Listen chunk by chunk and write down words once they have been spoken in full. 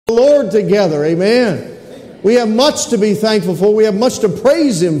Lord together. Amen. We have much to be thankful for. We have much to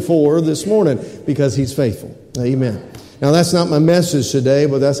praise Him for this morning because He's faithful. Amen. Now, that's not my message today,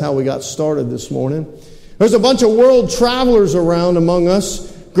 but that's how we got started this morning. There's a bunch of world travelers around among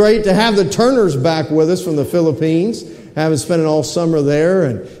us. Great to have the Turners back with us from the Philippines. Having spent all summer there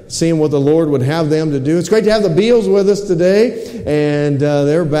and seeing what the Lord would have them to do. It's great to have the Beals with us today, and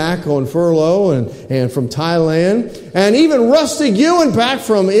they're back on furlough and from Thailand. And even Rusty Ewan back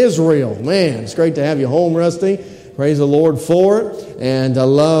from Israel. Man, it's great to have you home, Rusty. Praise the Lord for it. And I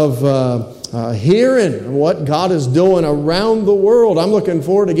love hearing what God is doing around the world. I'm looking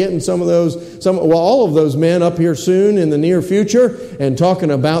forward to getting all of those men up here soon in the near future and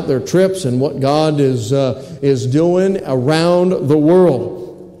talking about their trips and what God is doing around the world.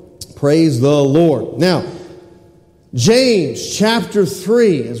 Praise the Lord. Now, James chapter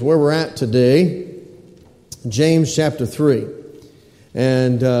 3 is where we're at today. James chapter 3.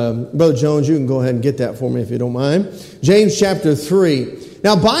 And Brother Jones, you can go ahead and get that for me if you don't mind. James chapter 3.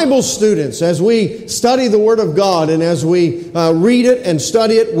 Now, Bible students, as we study the Word of God and as we read it and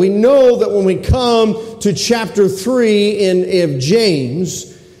study it, we know that when we come to chapter 3 of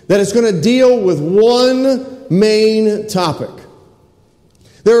James, that it's going to deal with one main topic.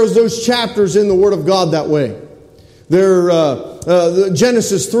 There are those chapters in the Word of God that way.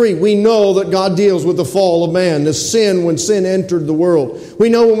 Genesis 3, we know that God deals with the fall of man, the sin when sin entered the world. We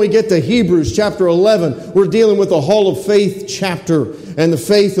know when we get to Hebrews chapter 11, we're dealing with the Hall of Faith chapter and the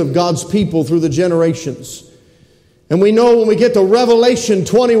faith of God's people through the generations. And we know when we get to Revelation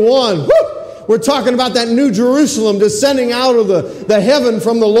 21, we're talking about that new Jerusalem descending out of the heaven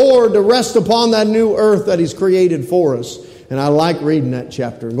from the Lord to rest upon that new earth that He's created for us. And I like reading that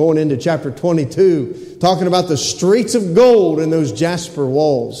chapter. Going into chapter 22, talking about the streets of gold and those jasper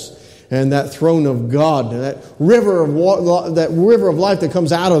walls and that throne of God and that river of life that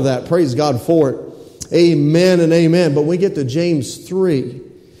comes out of that. Praise God for it. Amen and amen. But we get to James 3.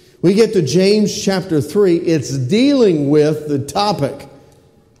 We get to James chapter 3. It's dealing with the topic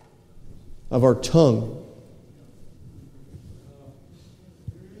of our tongue.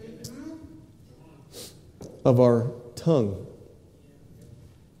 Of our tongue.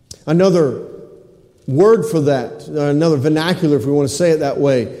 Another word for that, another vernacular, if we want to say it that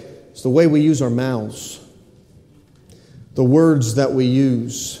way, is the way we use our mouths. The words that we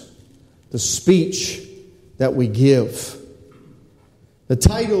use. The speech that we give. The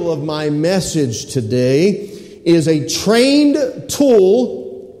title of my message today is A Trained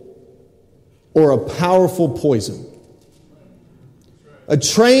Tool or a Powerful Poison. A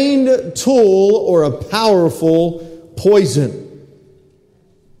trained tool or a powerful poison.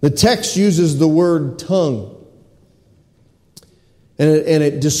 The text uses the word tongue. And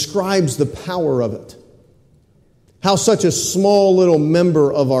it describes the power of it. How such a small little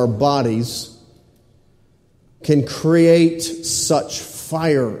member of our bodies can create such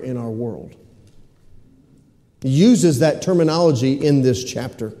fire in our world. He uses that terminology in this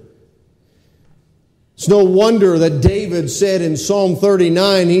chapter. It's no wonder that David said in Psalm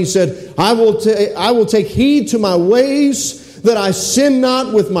 39, he said, I will take heed to my ways that I sin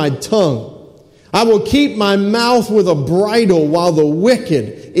not with my tongue. I will keep my mouth with a bridle while the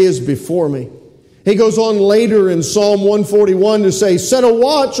wicked is before me. He goes on later in Psalm 141 to say, set a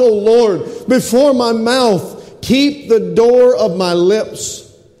watch, O Lord, before my mouth. Keep the door of my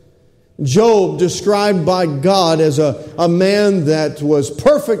lips. Job, described by God as a man that was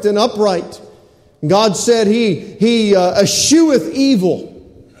perfect and upright. God said he escheweth evil,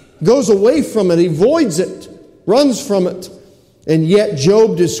 goes away from it, he avoids it, runs from it. And yet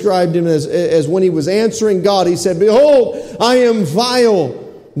Job described him as when he was answering God, he said, behold, I am vile.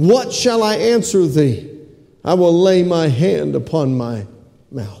 What shall I answer thee? I will lay my hand upon my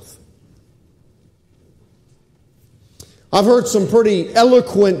mouth. I've heard some pretty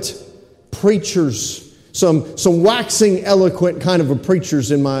eloquent preachers, some waxing eloquent kind of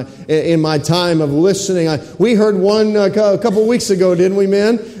preachers in my time of listening. We heard one a couple weeks ago, didn't we,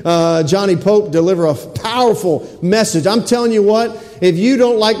 men? Johnny Pope deliver a powerful message. I'm telling you what, if you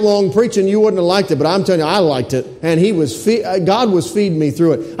don't like long preaching, you wouldn't have liked it. But I'm telling you, I liked it, and God was feeding me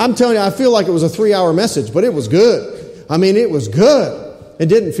through it. I'm telling you, I feel like it was a 3-hour message, but it was good. I mean, it was good. It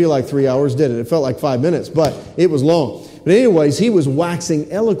didn't feel like 3 hours, did it? It felt like 5 minutes, but it was long. But anyways, he was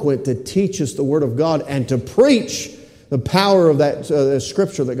waxing eloquent to teach us the Word of God and to preach the power of that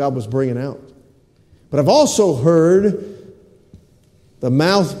Scripture that God was bringing out. But I've also heard the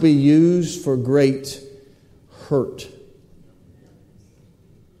mouth be used for great hurt.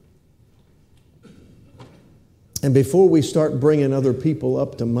 And before we start bringing other people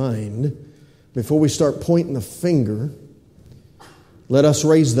up to mind, before we start pointing the finger, Let us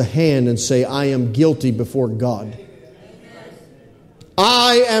raise the hand and say, I am guilty before God.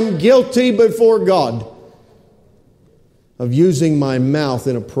 I am guilty before God of using my mouth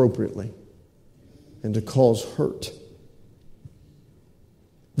inappropriately and to cause hurt.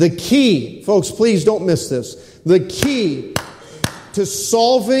 The key, folks, please don't miss this. The key to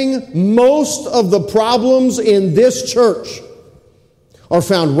solving most of the problems in this church are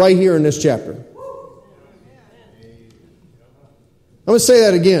found right here in this chapter. I'm going to say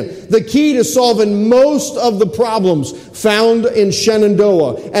that again. The key to solving most of the problems found in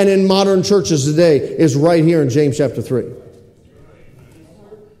Shenandoah and in modern churches today is right here in James chapter 3.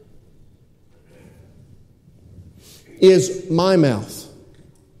 Is my mouth,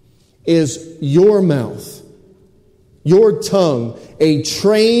 is your mouth, your tongue, a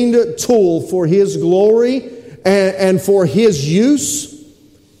trained tool for His glory and for His use?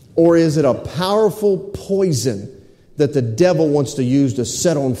 Or is it a powerful poison that the devil wants to use to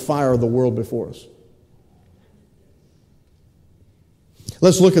set on fire the world before us?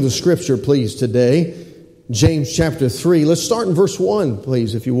 Let's look at the scripture, please, today. James chapter 3. Let's start in verse 1,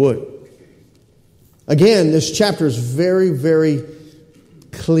 please, if you would. Again, this chapter is very, very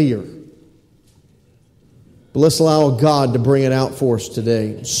clear. But let's allow God to bring it out for us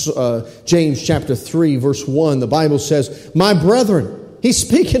today. James chapter 3, verse 1, the Bible says, My brethren, he's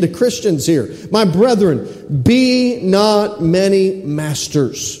speaking to Christians here. My brethren, be not many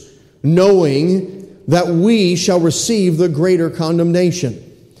masters, knowing that we shall receive the greater condemnation.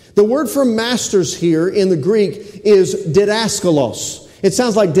 The word for masters here in the Greek is didaskalos. It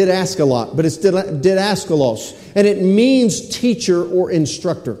sounds like didaskalot, but it's didaskalos. And it means teacher or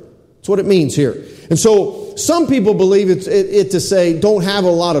instructor. That's what it means here. And so some people believe it to say don't have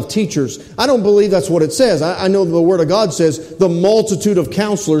a lot of teachers. I don't believe that's what it says. I know the Word of God says the multitude of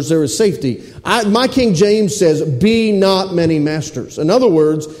counselors there is safety. My King James says be not many masters. In other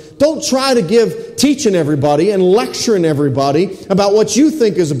words, don't try to teaching everybody and lecturing everybody about what you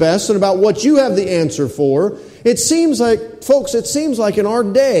think is best and about what you have the answer for. It seems like, folks, in our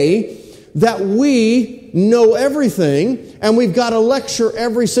day that we know everything and we've got to lecture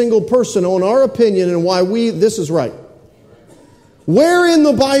every single person on our opinion and why this is right. Where in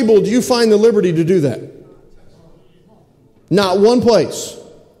the Bible do you find the liberty to do that? Not one place.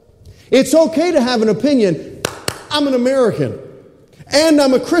 It's okay to have an opinion. I'm an American and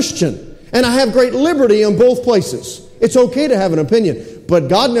I'm a Christian and I have great liberty in both places. It's okay to have an opinion, but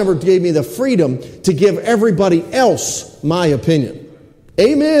God never gave me the freedom to give everybody else my opinion.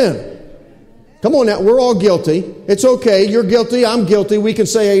 Amen. Come on now, we're all guilty. It's okay. You're guilty. I'm guilty. We can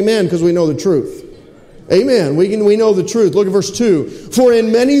say amen because we know the truth. Amen. We know the truth. Look at verse 2. For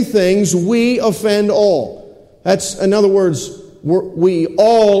in many things we offend all. That's, in other words, we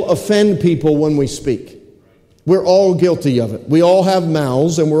all offend people when we speak. We're all guilty of it. We all have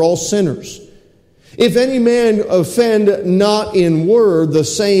mouths and we're all sinners. If any man offend not in word, the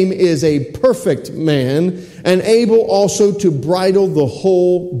same is a perfect man, and able also to bridle the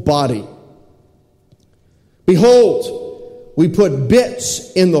whole body. Behold, we put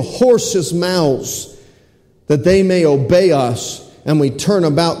bits in the horses' mouths, that they may obey us, and we turn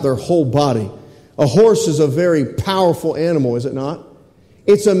about their whole body. A horse is a very powerful animal, is it not?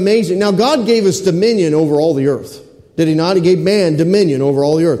 It's amazing. Now, God gave us dominion over all the earth. Did He not? He gave man dominion over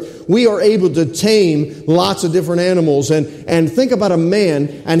all the earth. We are able to tame lots of different animals. And think about a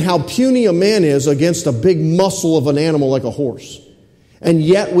man and how puny a man is against a big muscle of an animal like a horse. And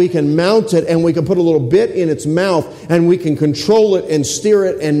yet we can mount it and we can put a little bit in its mouth and we can control it and steer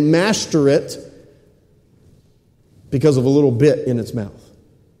it and master it because of a little bit in its mouth.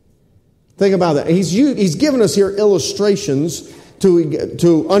 Think about that. He's given us here illustrations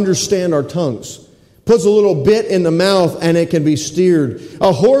to understand our tongues. Puts a little bit in the mouth and it can be steered.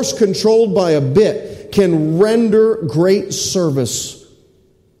 A horse controlled by a bit can render great service,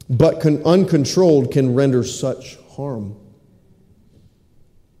 but uncontrolled can render such harm.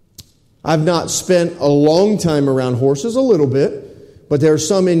 I've not spent a long time around horses, a little bit, but there are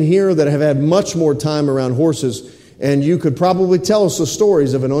some in here that have had much more time around horses, and you could probably tell us the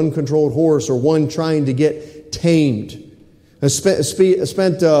stories of an uncontrolled horse or one trying to get tamed. I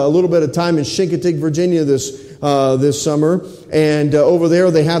spent a little bit of time in Chincoteague, Virginia this summer, and over there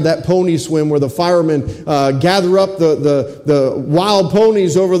they have that pony swim where the firemen gather up the wild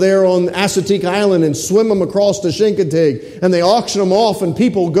ponies over there on Assateague Island and swim them across to Chincoteague, and they auction them off, and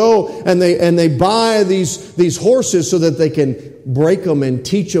people go and they buy these horses so that they can break them and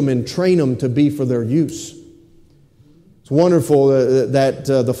teach them and train them to be for their use. Wonderful that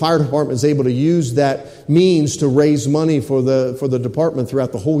the fire department is able to use that means to raise money for the department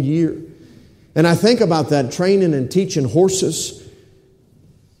throughout the whole year. And I think about that, training and teaching horses.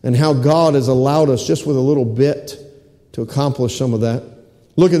 and how God has allowed us just with a little bit to accomplish some of that.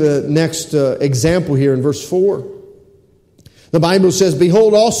 Look at the next example here in verse 4. The Bible says,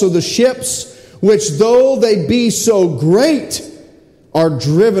 "Behold also the ships, which though they be so great, are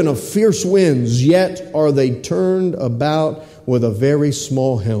driven of fierce winds, yet are they turned about with a very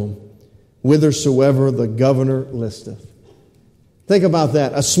small helm, whithersoever the governor listeth." Think about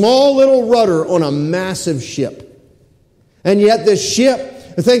that. A small little rudder on a massive ship. And yet this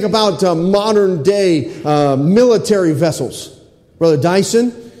ship, think about modern day military vessels. Brother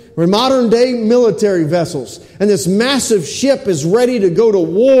Dyson, we're modern day military vessels. And this massive ship is ready to go to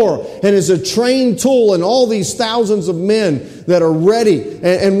war and is a trained tool, and all these thousands of men that are ready,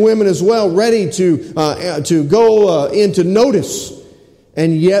 and women as well, ready to go into notice.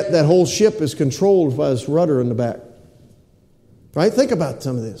 And yet that whole ship is controlled by this rudder in the back. Right? Think about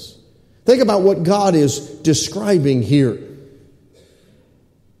some of this. Think about what God is describing here.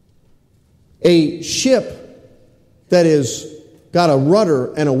 A ship that is got a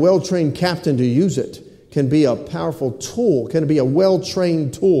rudder and a well-trained captain to use it can be a powerful tool, can be a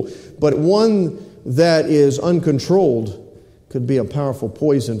well-trained tool. But one that is uncontrolled could be a powerful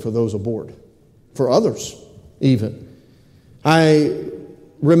poison for those aboard, for others even. I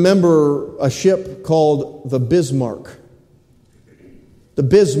remember a ship called the Bismarck. The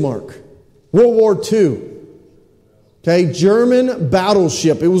Bismarck. World War II. Okay, German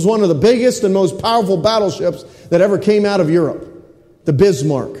battleship. It was one of the biggest and most powerful battleships that ever came out of Europe. The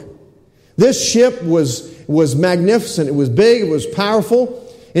Bismarck. This ship was magnificent. It was big. It was powerful.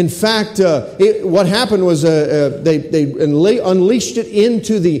 In fact, what happened was they unleashed it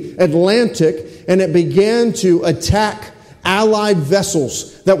into the Atlantic, and it began to attack Allied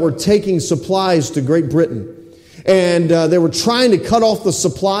vessels that were taking supplies to Great Britain. And they were trying to cut off the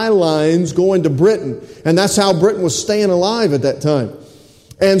supply lines going to Britain. And that's how Britain was staying alive at that time.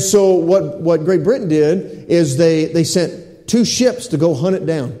 And so what Great Britain did is they sent 2 ships to go hunt it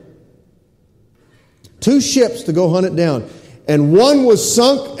down. 2 ships to go hunt it down. And one was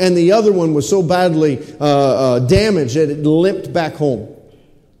sunk, and the other one was so badly damaged that it limped back home.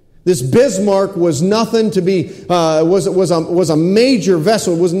 This Bismarck was nothing to be, was a major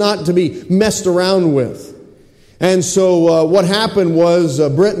vessel. It was not to be messed around with. And so what happened was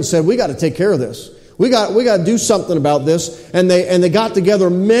Britain said, we got to take care of this. We got to do something about this. And they got together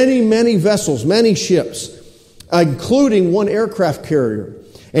many vessels, many ships, including one aircraft carrier.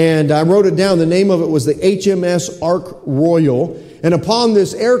 And I wrote it down. The name of it was the HMS Ark Royal. And upon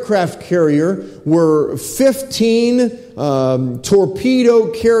this aircraft carrier were 15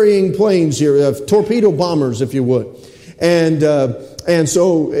 torpedo-carrying planes here, torpedo bombers, if you would. And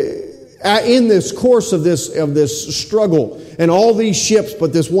so in this course of this struggle, and all these ships,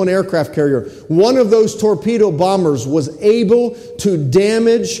 but this one aircraft carrier, one of those torpedo bombers was able to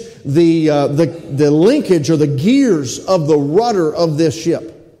damage the linkage or the gears of the rudder of this ship.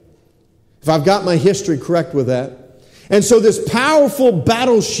 If I've got my history correct with that. And so this powerful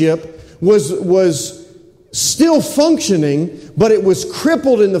battleship was still functioning, but it was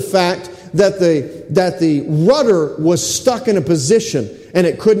crippled in the fact that the rudder was stuck in a position and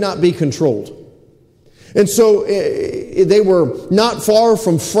it could not be controlled. And so they were not far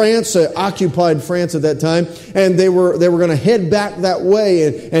from France, occupied France at that time, and they were going to head back that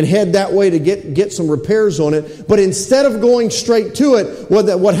way and head that way to get some repairs on it. But instead of going straight to it,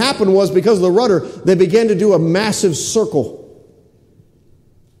 what happened was, because of the rudder, they began to do a massive circle.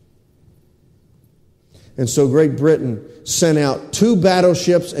 And so Great Britain sent out 2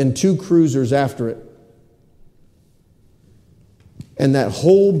 battleships and 2 cruisers after it. And that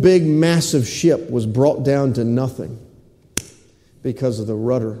whole big, massive ship was brought down to nothing because of the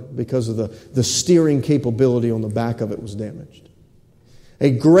rudder, because of the steering capability on the back of it was damaged. A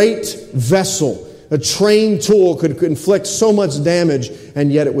great vessel, a trained tool could inflict so much damage,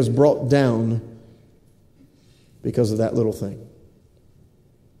 and yet it was brought down because of that little thing.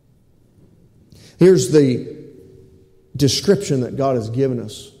 Here's the description that God has given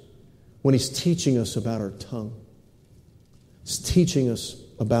us when He's teaching us about our tongue. He's teaching us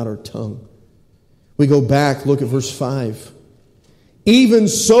about our tongue. We go back, look at verse 5. Even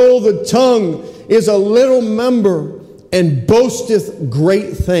so the tongue is a little member and boasteth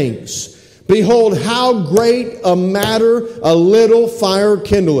great things. Behold, how great a matter a little fire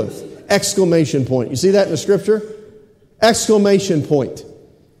kindleth. Exclamation point. You see that in the scripture? Exclamation point.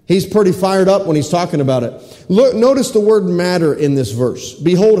 He's pretty fired up when he's talking about it. Look, notice the word matter in this verse.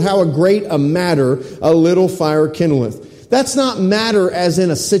 Behold, how great a matter a little fire kindleth. That's not matter as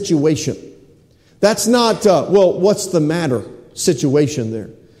in a situation. That's not, what's the matter situation there.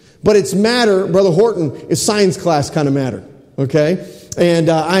 But it's matter, Brother Horton, is science class kind of matter. Okay? And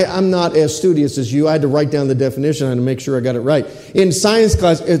I'm not as studious as you. I had to write down the definition. I had to make sure I got it right. In science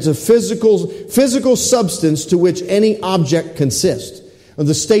class, it's a physical substance to which any object consists.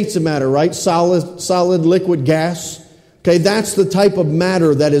 The states of matter, right? Solid, liquid, gas. Okay, that's the type of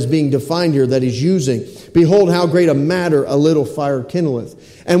matter that is being defined here that he's using. Behold how great a matter a little fire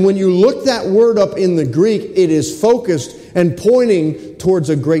kindleth. And when you look that word up in the Greek, it is focused and pointing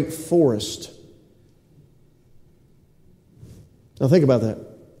towards a great forest. Now think about that.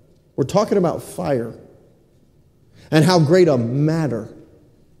 We're talking about fire and how great a matter,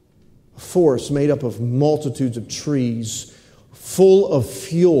 a forest made up of multitudes of trees, full of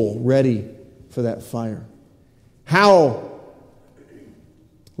fuel ready for that fire. How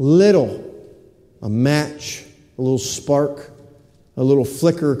little a match, a little spark, a little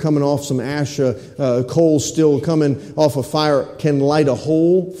flicker coming off some ash, coal still coming off a fire can light a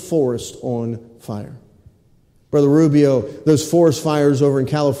whole forest on fire. Brother Rubio, those forest fires over in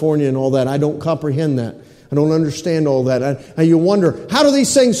California and all that, I don't comprehend that. I don't understand all that. And you wonder, how do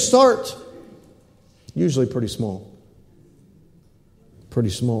these things start? Usually pretty small.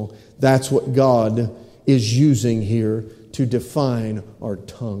 Pretty small. That's what God is using here to define our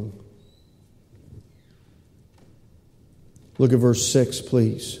tongue. Look at verse 6,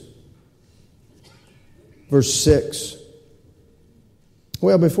 please. Verse 6.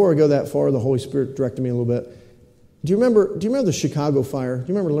 Well, before I go that far, the Holy Spirit directed me a little bit. Do you remember the Chicago fire? Do you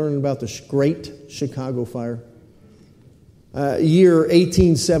remember learning about the Great Chicago Fire? Year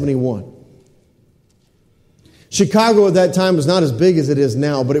 1871. Chicago at that time was not as big as it is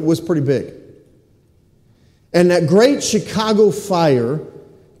now, but it was pretty big. And that Great Chicago Fire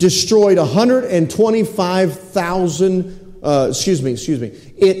destroyed 125,000,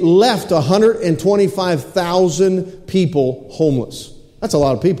 it left 125,000 people homeless. That's a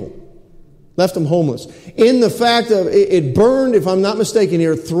lot of people. Left them homeless. In the fact of it burned, if I'm not mistaken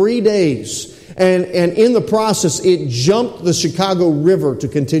here, 3 days. And in the process, it jumped the Chicago River to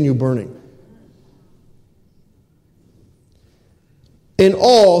continue burning. In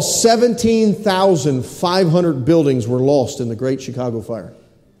all, 17,500 buildings were lost in the Great Chicago Fire.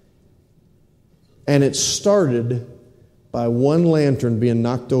 And it started by one lantern being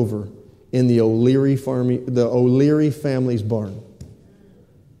knocked over in the O'Leary family's barn.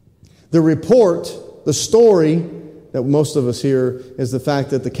 The report, the story that most of us hear is the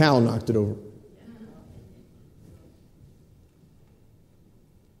fact that the cow knocked it over.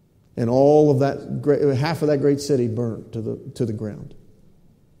 And all of that, half of that great city burned to the ground.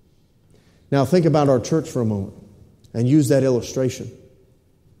 Now think about our church for a moment and use that illustration.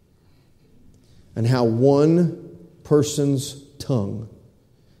 And how one person's tongue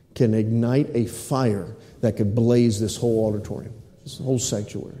can ignite a fire that could blaze this whole auditorium, this whole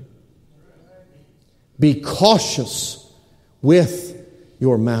sanctuary. Be cautious with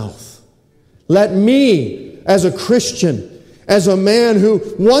your mouth. Let me, as a Christian, as a man who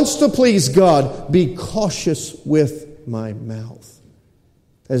wants to please God, be cautious with my mouth.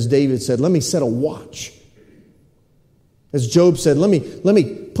 As David said, let me set a watch. As Job said, let me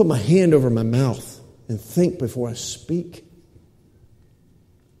put my hand over my mouth and think before I speak.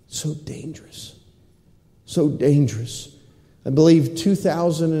 So dangerous. So dangerous. I believe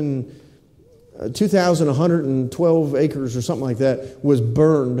 2,112 acres or something like that was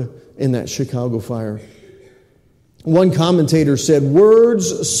burned in that Chicago fire. One commentator said,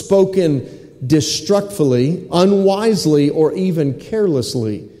 words spoken destructively, unwisely, or even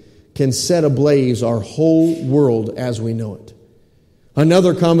carelessly can set ablaze our whole world as we know it.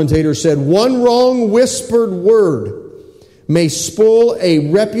 Another commentator said, one wrong whispered word may spoil a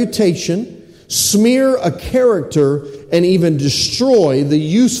reputation, smear a character, and even destroy the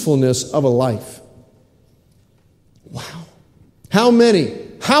usefulness of a life. Wow. How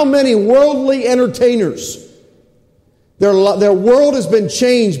many worldly entertainers, their world has been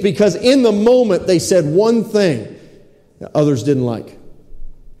changed because in the moment they said one thing that others didn't like.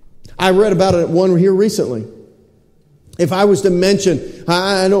 I read about it one here recently. If I was to mention,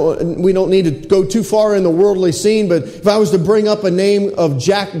 we don't need to go too far in the worldly scene, but if I was to bring up a name of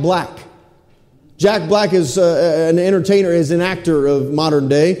Jack Black. Jack Black is an entertainer, is an actor of modern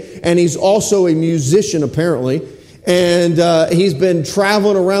day, and he's also a musician apparently. And he's been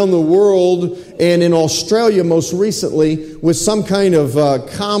traveling around the world and in Australia most recently with some kind of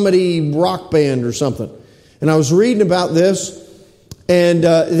comedy rock band or something. And I was reading about this, and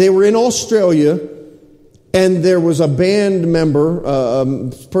they were in Australia, and there was a band member, a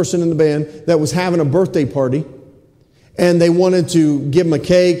person in the band, that was having a birthday party. And they wanted to give him a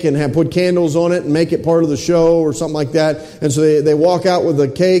cake and put candles on it and make it part of the show or something like that. And so they walk out with the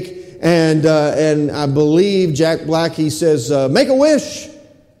cake And I believe Jack Black, he says, make a wish.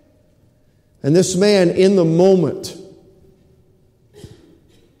 And this man in the moment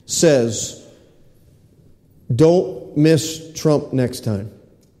says, don't miss Trump next time.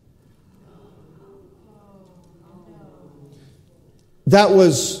 That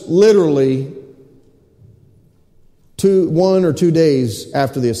was literally 1 or 2 days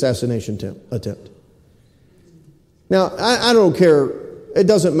after the assassination attempt. Now, I don't care. It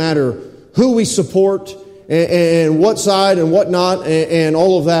doesn't matter who we support and what side and what not and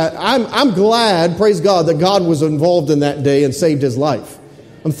all of that. I'm glad, praise God, that God was involved in that day and saved his life.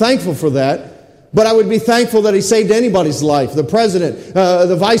 I'm thankful for that. But I would be thankful that he saved anybody's life, the president,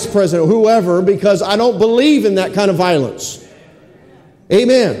 the vice president, whoever, because I don't believe in that kind of violence.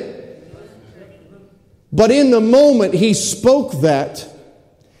 Amen. But in the moment he spoke that,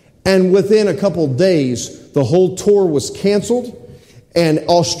 and within a couple days, the whole tour was canceled, and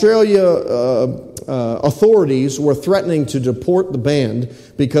Australia authorities were threatening to deport the band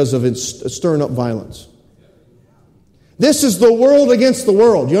because of its stirring up violence. This is the world against the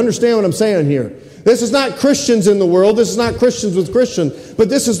world. You understand what I'm saying here? This is not Christians in the world. This is not Christians with Christians. But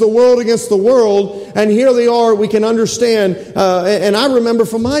this is the world against the world. And here they are. We can understand. And I remember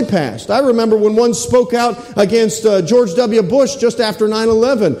from my past. I remember when one spoke out against George W. Bush just after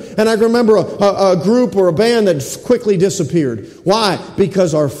 9/11. And I remember a group or a band that quickly disappeared. Why?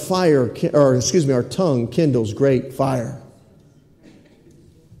 Because our tongue kindles great fire.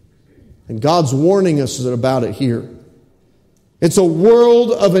 And God's warning us about it here. It's a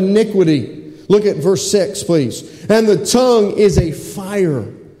world of iniquity. Look at verse 6, please. And the tongue is a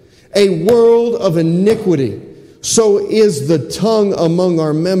fire, a world of iniquity. So is the tongue among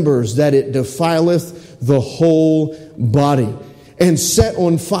our members, that it defileth the whole body, and set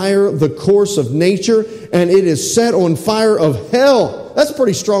on fire the course of nature, and it is set on fire of hell. That's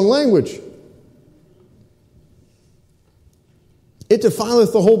pretty strong language. It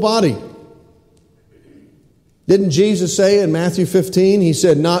defileth the whole body. Didn't Jesus say in Matthew 15, he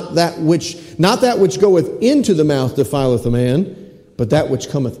said, not that which goeth into the mouth defileth a man, but that which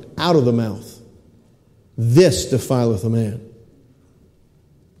cometh out of the mouth, this defileth a man.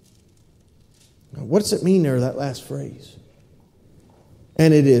 Now, what does it mean there, that last phrase?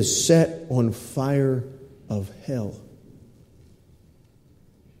 And it is set on fire of hell.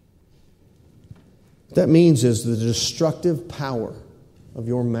 What that means is the destructive power of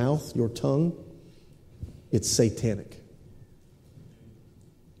your mouth, your tongue, it's satanic.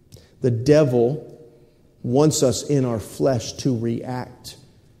 The devil wants us in our flesh to react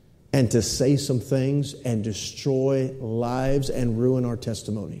and to say some things and destroy lives and ruin our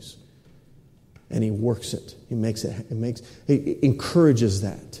testimonies. And he works it. He encourages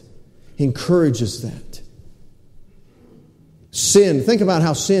that. He encourages that. Sin, think about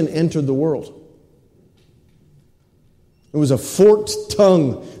how sin entered the world. It was a forked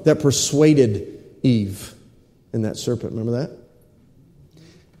tongue that persuaded Eve. And that serpent, remember that?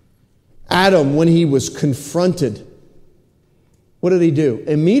 Adam, when he was confronted, what did he do?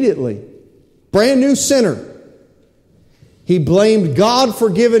 Immediately, brand new sinner, he blamed God for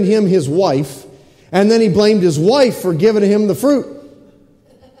giving him his wife, and then he blamed his wife for giving him the fruit.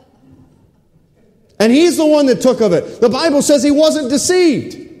 And he's the one that took of it. The Bible says he wasn't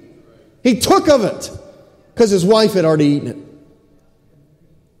deceived. He took of it because his wife had already eaten it.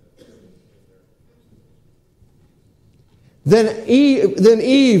 Then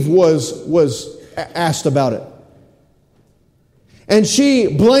Eve was asked about it. And she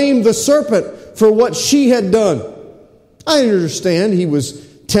blamed the serpent for what she had done. I understand he was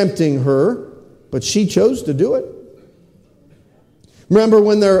tempting her, but she chose to do it. Remember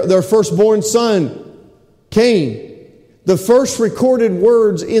when their firstborn son, Cain, the first recorded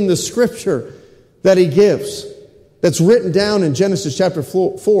words in the scripture that he gives, that's written down in Genesis chapter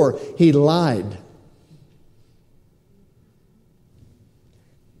 4, he lied.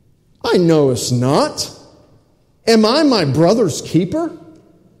 I knowest not. Am I my brother's keeper?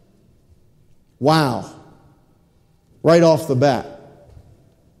 Wow. Right off the bat.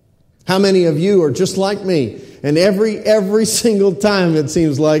 How many of you are just like me? And every single time it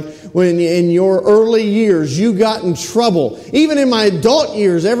seems like when in your early years you got in trouble. Even in my adult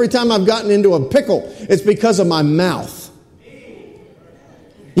years, every time I've gotten into a pickle, it's because of my mouth.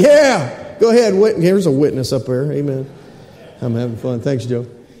 Yeah. Go ahead. Here's a witness up there. Amen. I'm having fun. Thanks, Joe.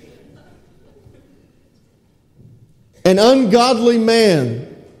 An ungodly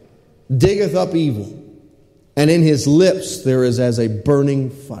man diggeth up evil, and in his lips there is as a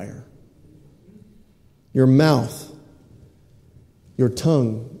burning fire. Your mouth, your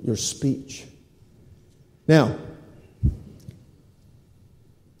tongue, your speech. Now,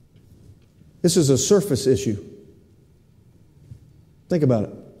 This is a surface issue. Think about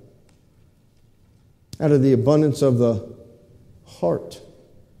it. Out of the abundance of the heart,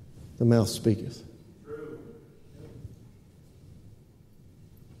 the mouth speaketh.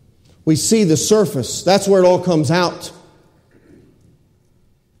 We see the surface. That's where it all comes out.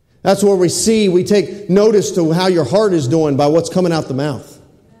 That's where we take notice to how your heart is doing by what's coming out the mouth.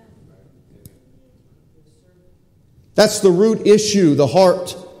 That's the root issue, the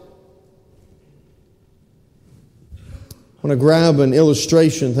heart. I want to grab an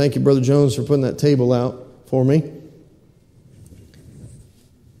illustration. Thank you, Brother Jones, for putting that table out for me.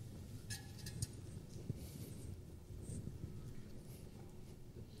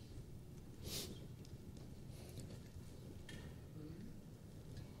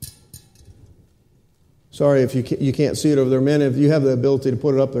 Sorry if you can't see it over there. Men, if you have the ability to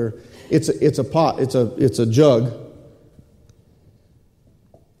put it up there, it's a pot, it's a jug.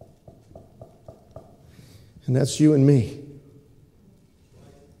 And that's you and me.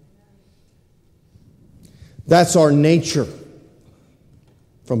 That's our nature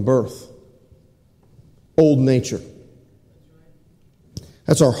from birth. Old nature.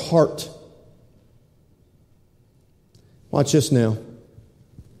 That's our heart. Watch this now.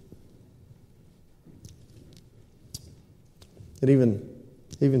 It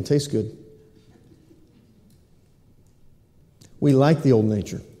even tastes good. We like the old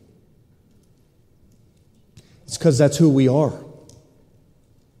nature. It's because that's who we are.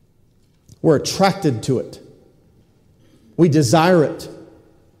 We're attracted to it. We desire it.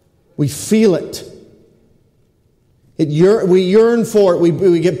 We feel it. We yearn for it.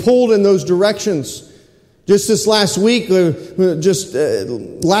 We get pulled in those directions. Just this last week,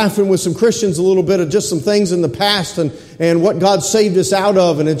 laughing with some Christians a little bit of just some things in the past and what God saved us out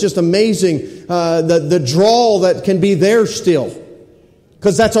of. And it's just amazing the draw that can be there still.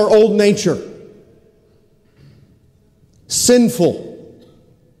 Because that's our old nature. Sinful.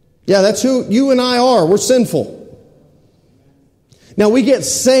 Yeah, that's who you and I are. We're sinful. Now we get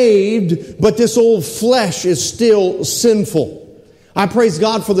saved, but this old flesh is still sinful. I praise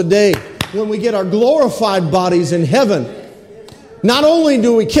God for the day when we get our glorified bodies in heaven. Not only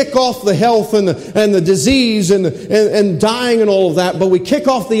do we kick off the health and the disease and dying and all of that, but we kick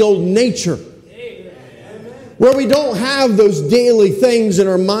off the old nature. Where we don't have those daily things in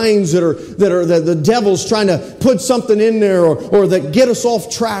our minds that the devil's trying to put something in there or that get us off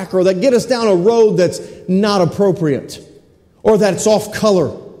track or that get us down a road that's not appropriate or that's off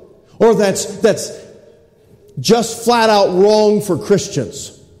color or that's just flat out wrong for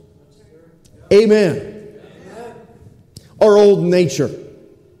Christians. Amen. Our old nature.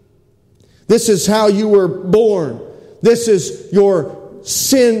 This is how you were born. This is your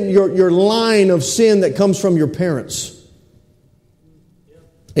sin, your line of sin that comes from your parents.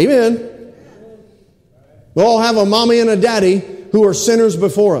 Amen. We all have a mommy and a daddy who are sinners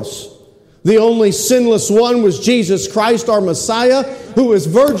before us. The only sinless one was Jesus Christ, our Messiah, who was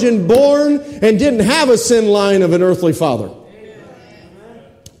virgin born and didn't have a sin line of an earthly father.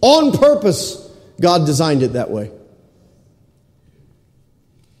 On purpose, God designed it that way.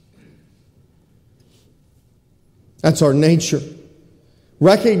 That's our nature.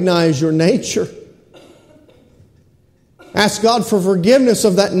 Recognize your nature. Ask God for forgiveness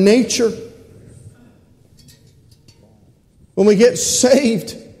of that nature. When we get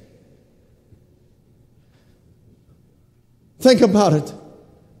saved, think about it.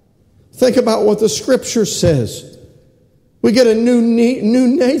 Think about what the Scripture says. We get a new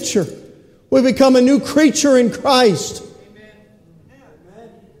nature. We become a new creature in Christ.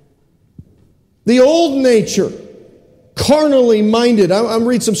 The old nature, carnally minded. I'm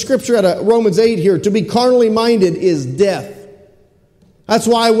reading some Scripture out of Romans 8 here. To be carnally minded is death. That's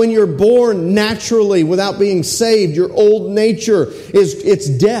why when you're born naturally without being saved, your old nature it's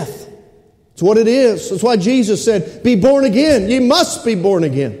death. It's what it is. That's why Jesus said, be born again. You must be born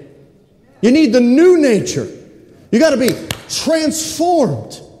again. You need the new nature. You got to be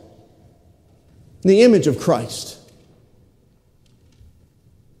transformed in the image of Christ.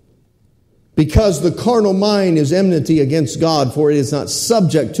 Because the carnal mind is enmity against God, for it is not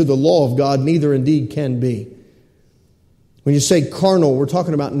subject to the law of God, neither indeed can be. When you say carnal, we're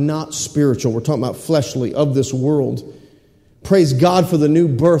talking about not spiritual. We're talking about fleshly, of this world. Praise God for the new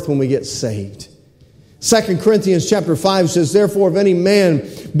birth when we get saved. 2 Corinthians chapter 5 says, therefore, if any man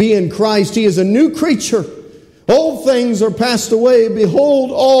be in Christ, he is a new creature. Old things are passed away.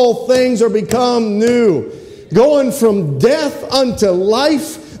 Behold, all things are become new. Going from death unto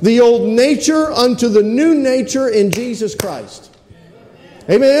life, the old nature unto the new nature in Jesus Christ.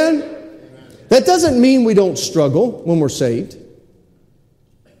 Amen? That doesn't mean we don't struggle when we're saved.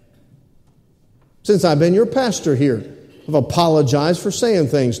 Since I've been your pastor here, I've apologized for saying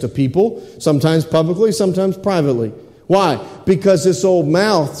things to people, sometimes publicly, sometimes privately. Why? Because this old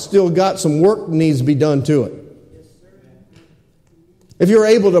mouth still got some work that needs to be done to it. If you're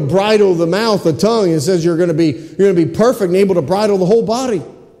able to bridle the mouth, the tongue, it says you're going to be perfect and able to bridle the whole body.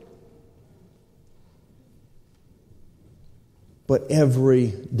 But every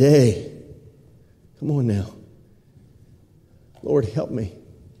day, come on now, Lord, help me.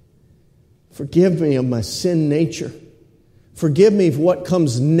 Forgive me of my sin nature. Forgive me for what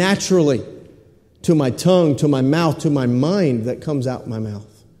comes naturally to my tongue, to my mouth, to my mind that comes out my mouth.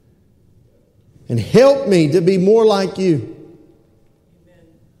 And help me to be more like you.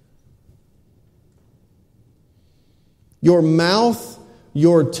 Your mouth,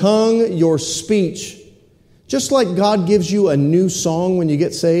 your tongue, your speech. Just like God gives you a new song when you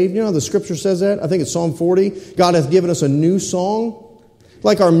get saved. You know how the Scripture says that? I think it's Psalm 40. God hath given us a new song.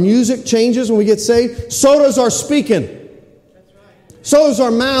 Like our music changes when we get saved, so does our speaking. So does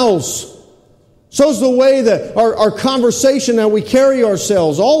our mouths. So is the way that our conversation, how we carry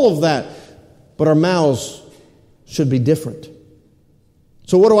ourselves, all of that. But our mouths should be different.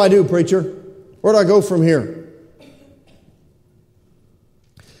 So what do I do, preacher? Where do I go from here?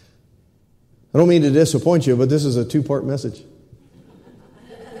 I don't mean to disappoint you, but this is a two-part message.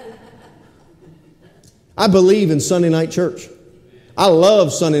 I believe in Sunday night church. I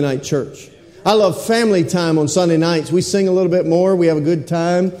love Sunday night church. I love family time on Sunday nights. We sing a little bit more. We have a good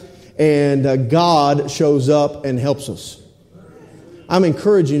time. And God shows up and helps us. I'm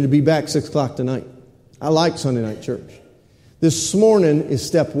encouraging you to be back 6 o'clock tonight. I like Sunday night church. This morning is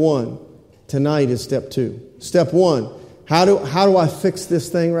step 1. Tonight is step 2. Step 1, how do I fix this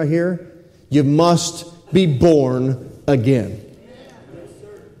thing right here? You must be born again.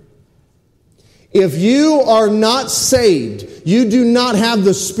 If you are not saved, you do not have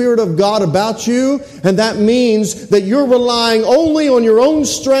the Spirit of God about you, and that means that you're relying only on your own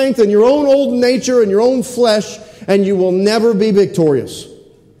strength and your own old nature and your own flesh, and you will never be victorious.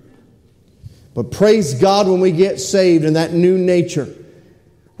 But praise God when we get saved in that new nature.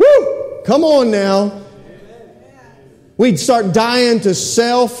 Woo! Come on now. We'd start dying to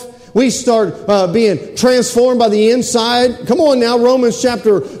self. We start being transformed by the inside. Come on now, Romans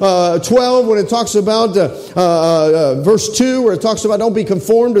chapter 12, when it talks about verse 2, where it talks about don't be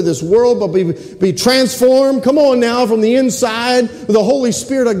conformed to this world, but be transformed. Come on now, from the inside, with the Holy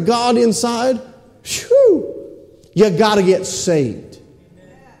Spirit of God inside. Whew. You got to get saved.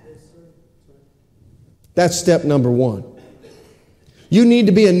 That's step number 1. You need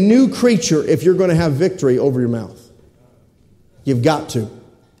to be a new creature if you're going to have victory over your mouth. You've got to.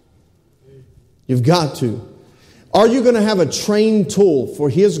 You've got to. Are you going to have a trained tool for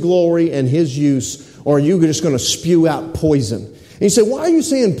His glory and His use, or are you just going to spew out poison? And you say, why are you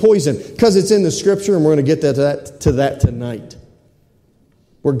saying poison? Because it's in the Scripture, and we're going to get to that tonight,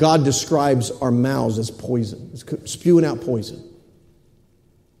 where God describes our mouths as poison. It's spewing out poison.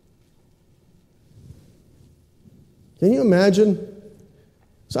 Can you imagine?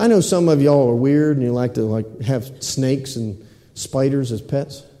 So I know some of y'all are weird, and you like to have snakes and spiders as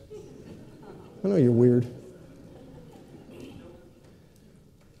pets. I know you're weird. You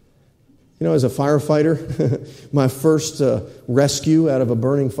know, as a firefighter, my first rescue out of a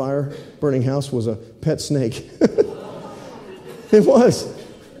burning house was a pet snake. It was.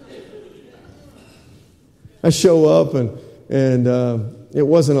 I show up and it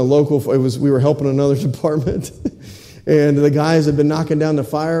wasn't a local. We were helping another department, and the guys had been knocking down the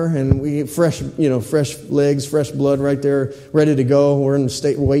fire, and we fresh legs, fresh blood right there, ready to go. We're in the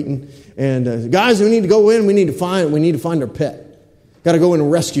state waiting. And guys, we need to go in. We need to find our pet. Got to go in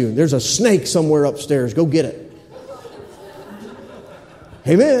and rescue. There's a snake somewhere upstairs. Go get it.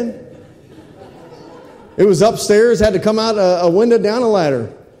 Amen. It was upstairs. Had to come out a window, down a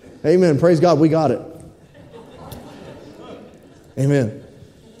ladder. Amen. Praise God. We got it. Amen.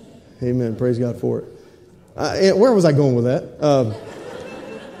 Amen. Praise God for it. Where was I going with that?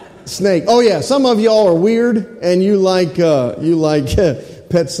 Snake. Oh yeah. Some of y'all are weird and you like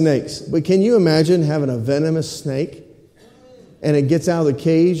pet snakes. But can you imagine having a venomous snake and it gets out of the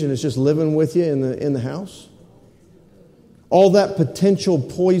cage and it's just living with you in the house? All that potential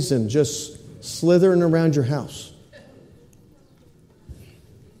poison just slithering around your house.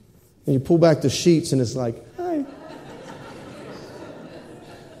 And you pull back the sheets and it's like, hi.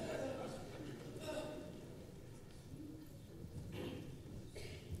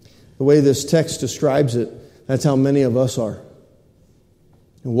 The way this text describes it, that's how many of us are.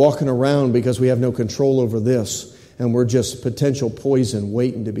 And walking around because we have no control over this, and we're just potential poison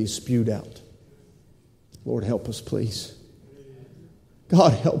waiting to be spewed out. Lord, help us, please.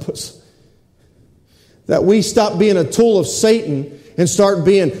 God, help us. that we stop being a tool of Satan and start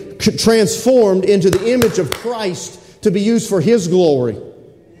being transformed into the image of Christ to be used for His glory.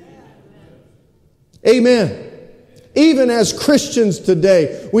 Amen. Even as Christians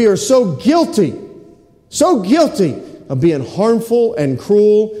today, we are so guilty of being harmful and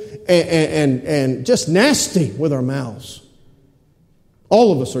cruel and just nasty with our mouths.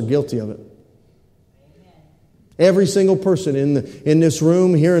 All of us are guilty of it. Every single person in this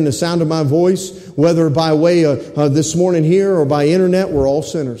room, hearing the sound of my voice, whether by way of this morning here or by internet, we're all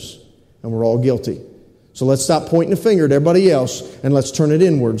sinners and we're all guilty. So let's stop pointing a finger at everybody else and let's turn it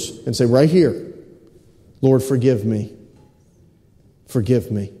inwards and say right here, Lord, forgive me.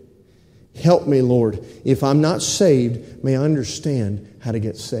 Forgive me. Help me, Lord. If I'm not saved, may I understand how to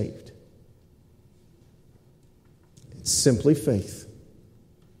get saved. It's simply faith.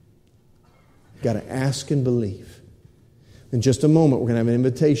 You've got to ask and believe. In just a moment, we're going to have an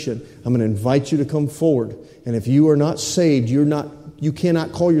invitation. I'm going to invite you to come forward. And if you are not saved, you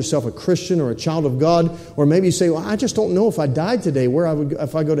cannot call yourself a Christian or a child of God. Or maybe you say, well, I just don't know if I died today,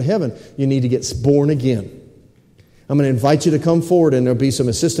 if I go to heaven. You need to get born again. I'm going to invite you to come forward, and there'll be some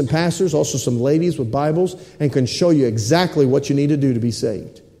assistant pastors, also some ladies with Bibles, and can show you exactly what you need to do to be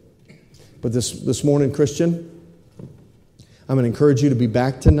saved. But this morning, Christian, I'm going to encourage you to be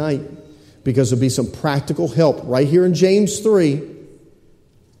back tonight, because there'll be some practical help right here in James 3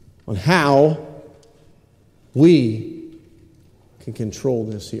 on how we can control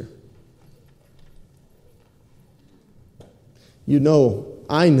this here. You know,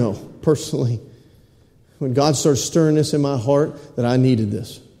 I know personally, when God starts stirring this in my heart, that I needed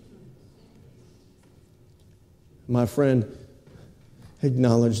this. My friend,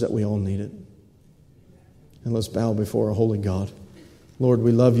 acknowledge that we all need it. And let's bow before our holy God. Lord,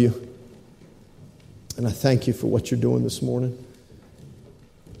 we love you. And I thank you for what you're doing this morning.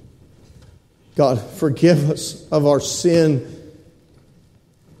 God, forgive us of our sin.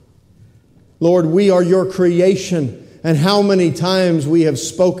 Lord, we are your creation. And how many times we have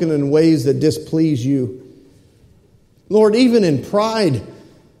spoken in ways that displease you. Lord, even in pride,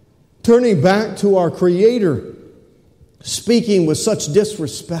 turning back to our Creator, speaking with such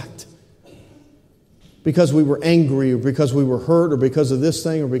disrespect because we were angry or because we were hurt or because of this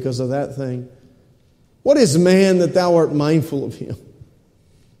thing or because of that thing. What is man that thou art mindful of him?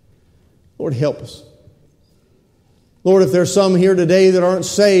 Lord, help us. Lord, if there's some here today that aren't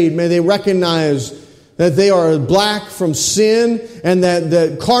saved, may they recognize that they are black from sin and that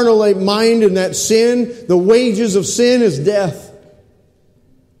the carnal mind and that sin, the wages of sin is death.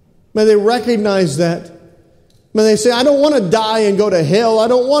 May they recognize that. May they say, I don't want to die and go to hell. I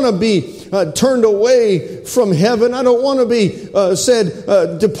don't want to be turned away from heaven. I don't want to be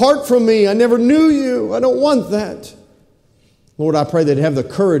said, depart from me. I never knew you. I don't want that. Lord, I pray they'd have the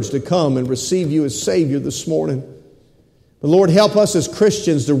courage to come and receive you as Savior this morning. But Lord, help us as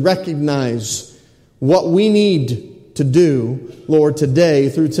Christians to recognize what we need to do, Lord, today,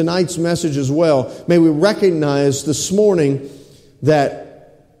 through tonight's message as well. May we recognize this morning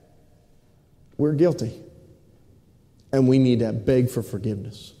that we're guilty and we need to beg for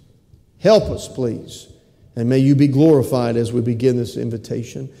forgiveness. Help us, please, and may you be glorified as we begin this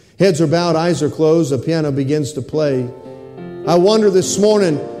invitation. Heads are bowed, eyes are closed, the piano begins to play. I wonder this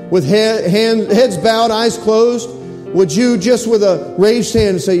morning, with heads bowed, eyes closed, would you just with a raised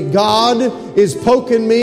hand say, God is poking me